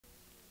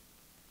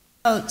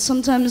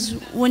Sometimes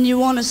when you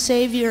want a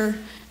savior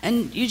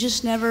and you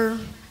just never,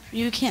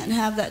 you can't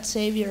have that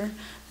savior,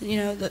 you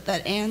know,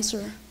 that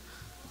answer.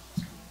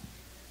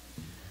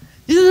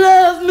 You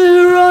left me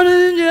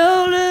running,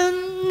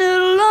 yelling,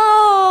 it'll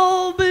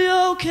all be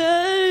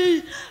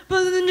okay.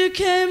 But then you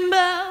came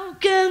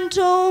back and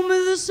told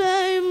me the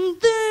same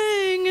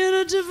thing in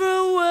a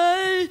different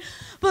way.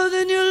 But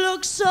then you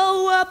looked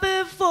so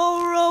happy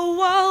for a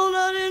while,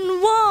 I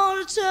didn't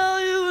want to tell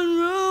you and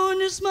ruin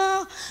your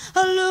smile.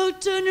 I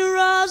looked in your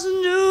eyes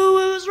and knew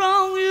it was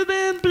wrong. You've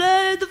been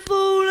played the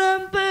fool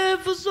and paid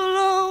for so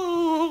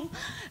long.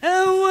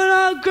 And when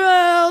I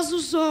grasped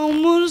for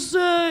someone to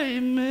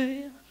save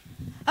me,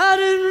 I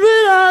didn't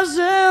realize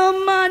there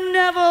might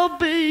never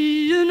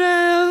be an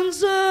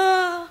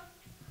answer.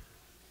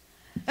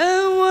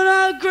 And when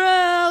I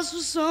grasped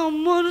for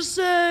someone to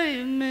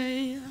save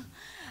me,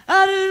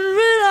 I didn't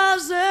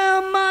realize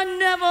there might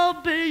never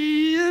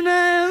be an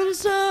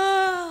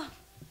answer.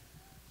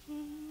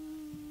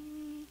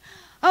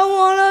 I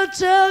want to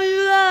tell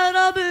you that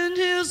I've been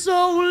here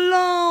so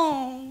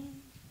long.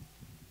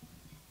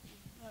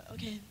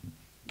 Okay,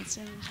 let's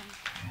sing the song.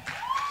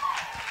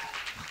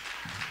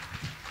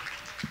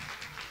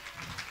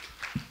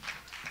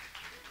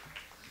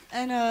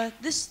 And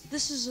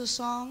this is a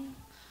song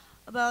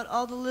about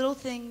all the little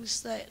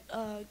things that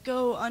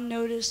go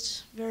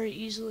unnoticed very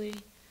easily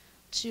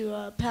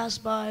to pass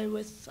by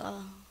with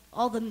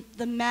all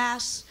the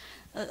mass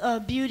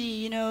beauty,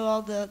 you know,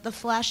 all the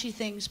flashy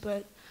things,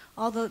 but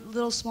all the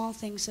little small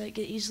things that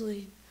get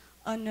easily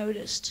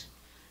unnoticed.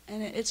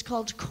 And it's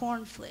called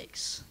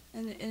Cornflakes.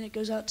 And it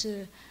goes out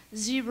to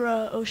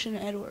Zebra Ocean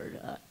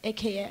Edward,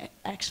 a.k.a.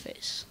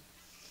 X-Face.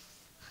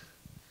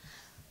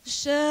 The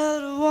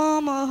shadow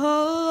on my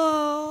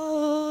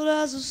heart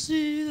as I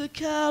see the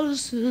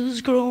calluses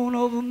growing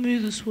over me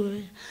this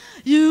way.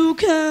 You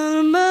can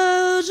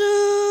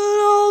imagine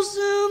all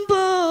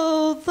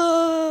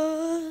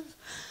sympathize.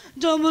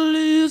 Don't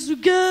believe to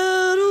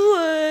get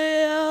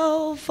away.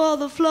 I'll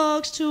father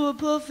flocks to a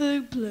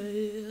perfect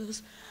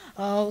place.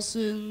 I'll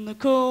sit in the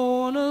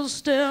corner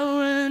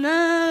staring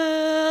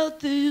at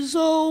these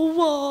old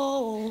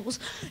walls.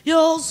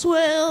 You're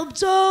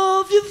swept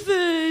off your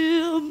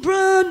feet,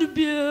 brand new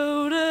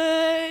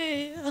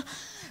beauty.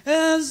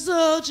 And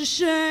such a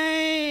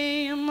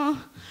shame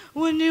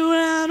when you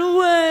ran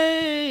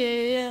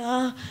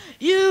away.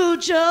 You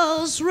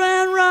just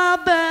ran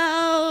right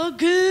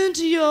back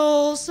into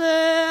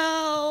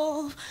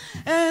yourself.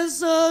 And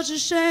such a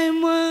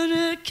shame when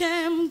it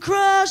came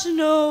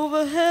crashing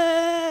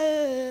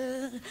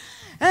overhead.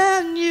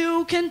 And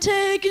you can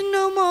take it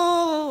no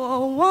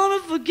more.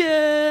 Wanna forget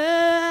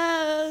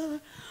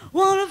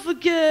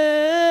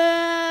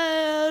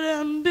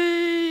and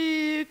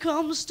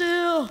become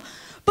still.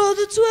 But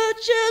the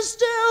twitch is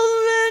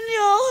still in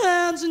your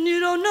hands and you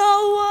don't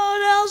know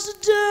what else to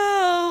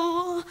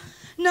do.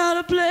 Not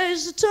a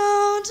place to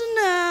turn to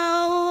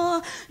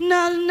now.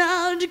 Not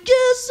enough to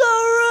get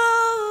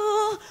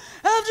sorrow.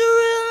 After you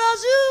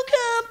realize you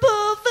can't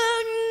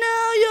perfect,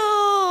 now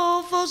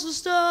you're forced to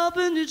stop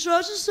and you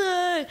try to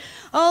say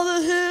all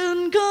the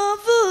hidden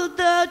comfort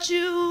that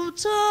you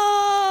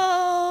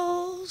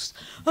tossed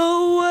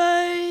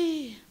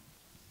away.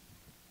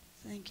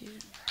 Thank you.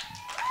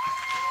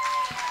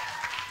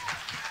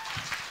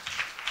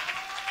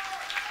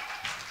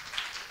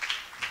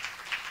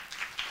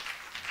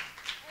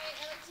 Alright,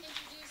 I'd like to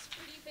introduce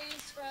Pretty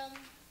Face from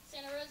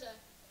Santa Rosa.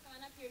 Come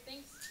on up here,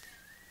 thanks.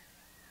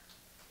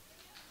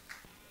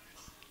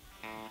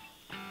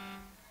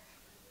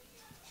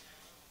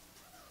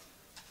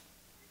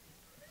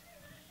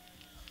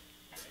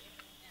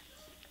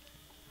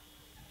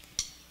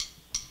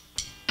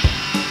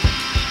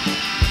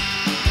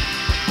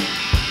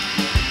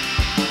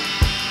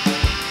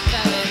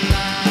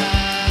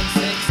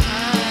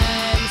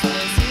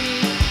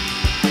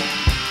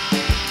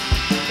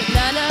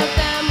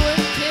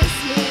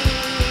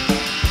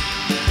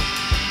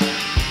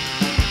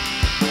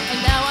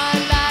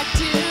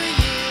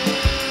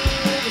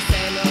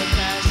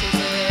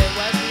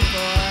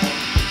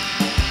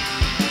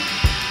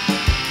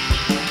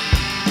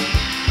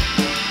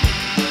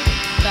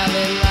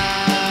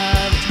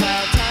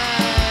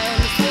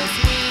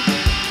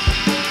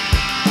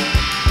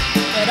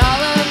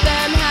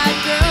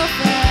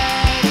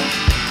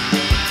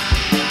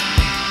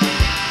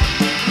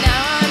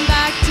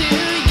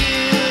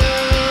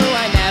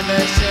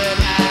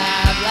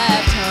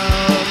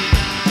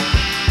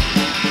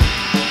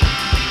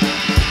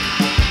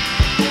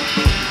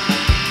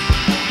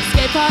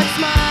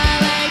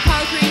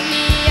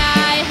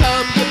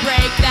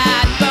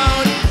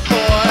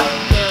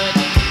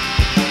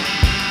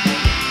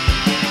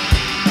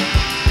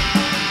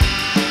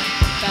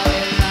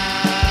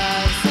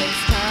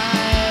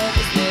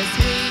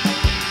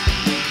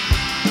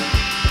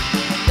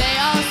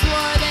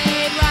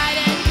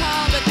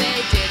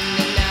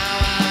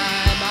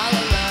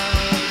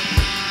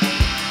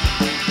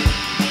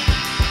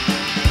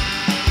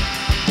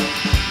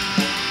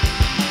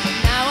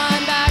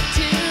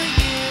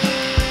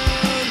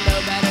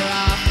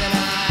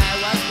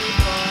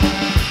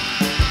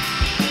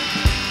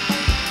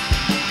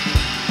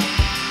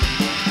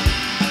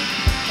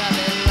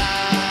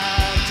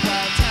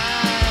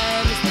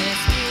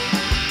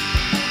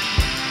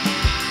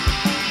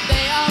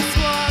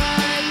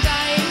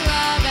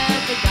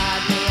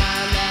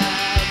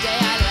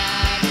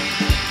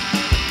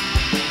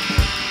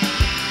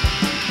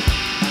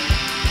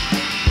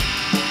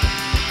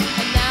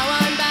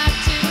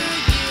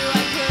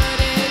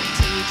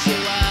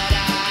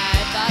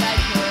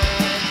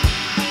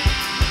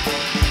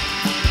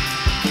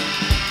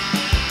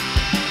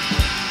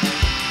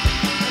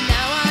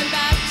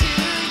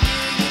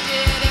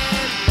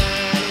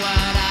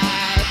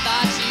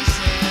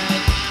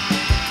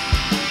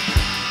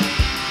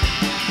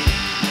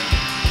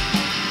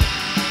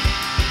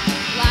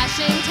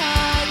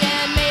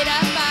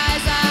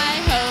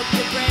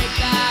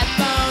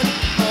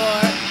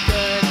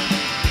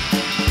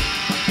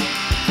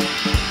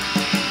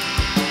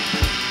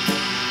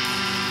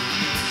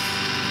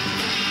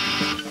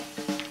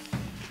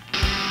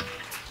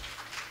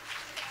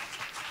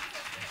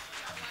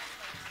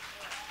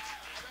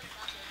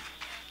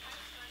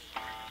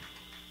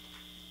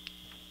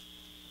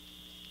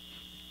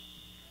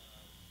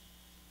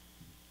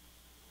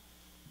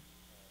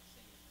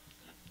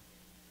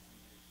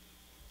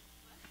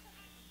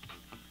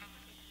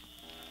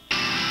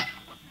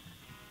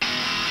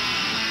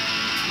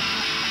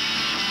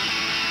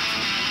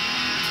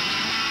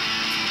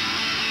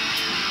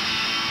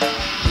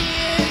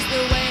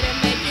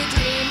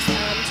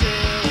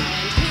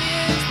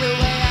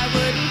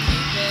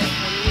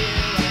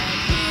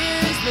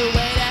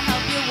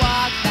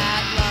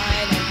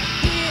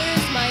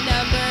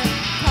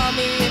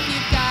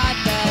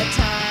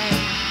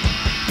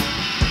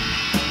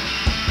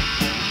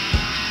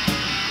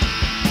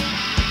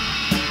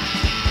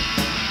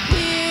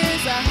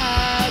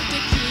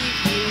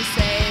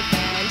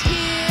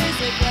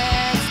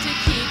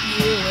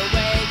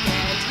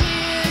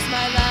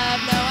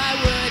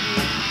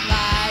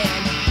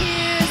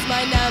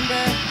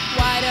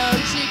 Why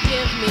don't you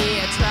give me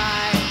a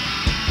try?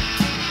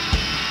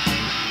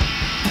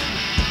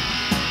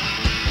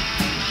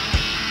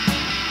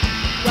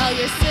 Well,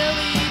 your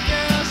silly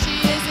girl, she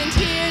isn't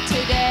here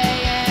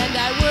today, and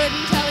I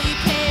wouldn't tell you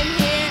came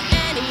here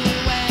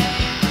anyway.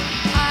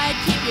 I'd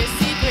keep your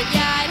secret,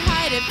 yeah, I'd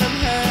hide it from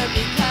her,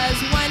 because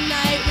one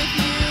night with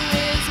you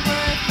is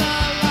worth a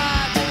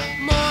lot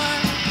more.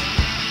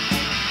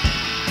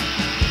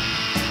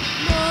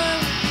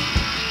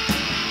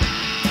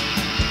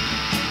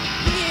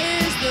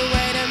 Here's the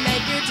way to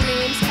make your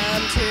dreams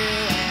come true,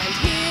 and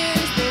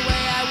here's the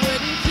way I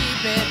wouldn't keep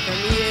it from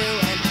you,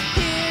 and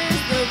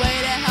here's the way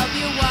to help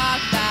you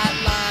walk that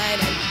line,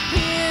 and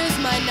here's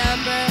my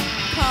number,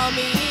 call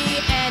me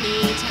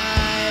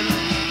anytime.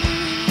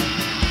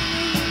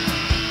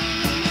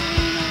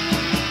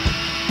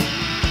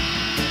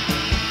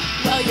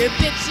 Well, you're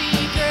bitchy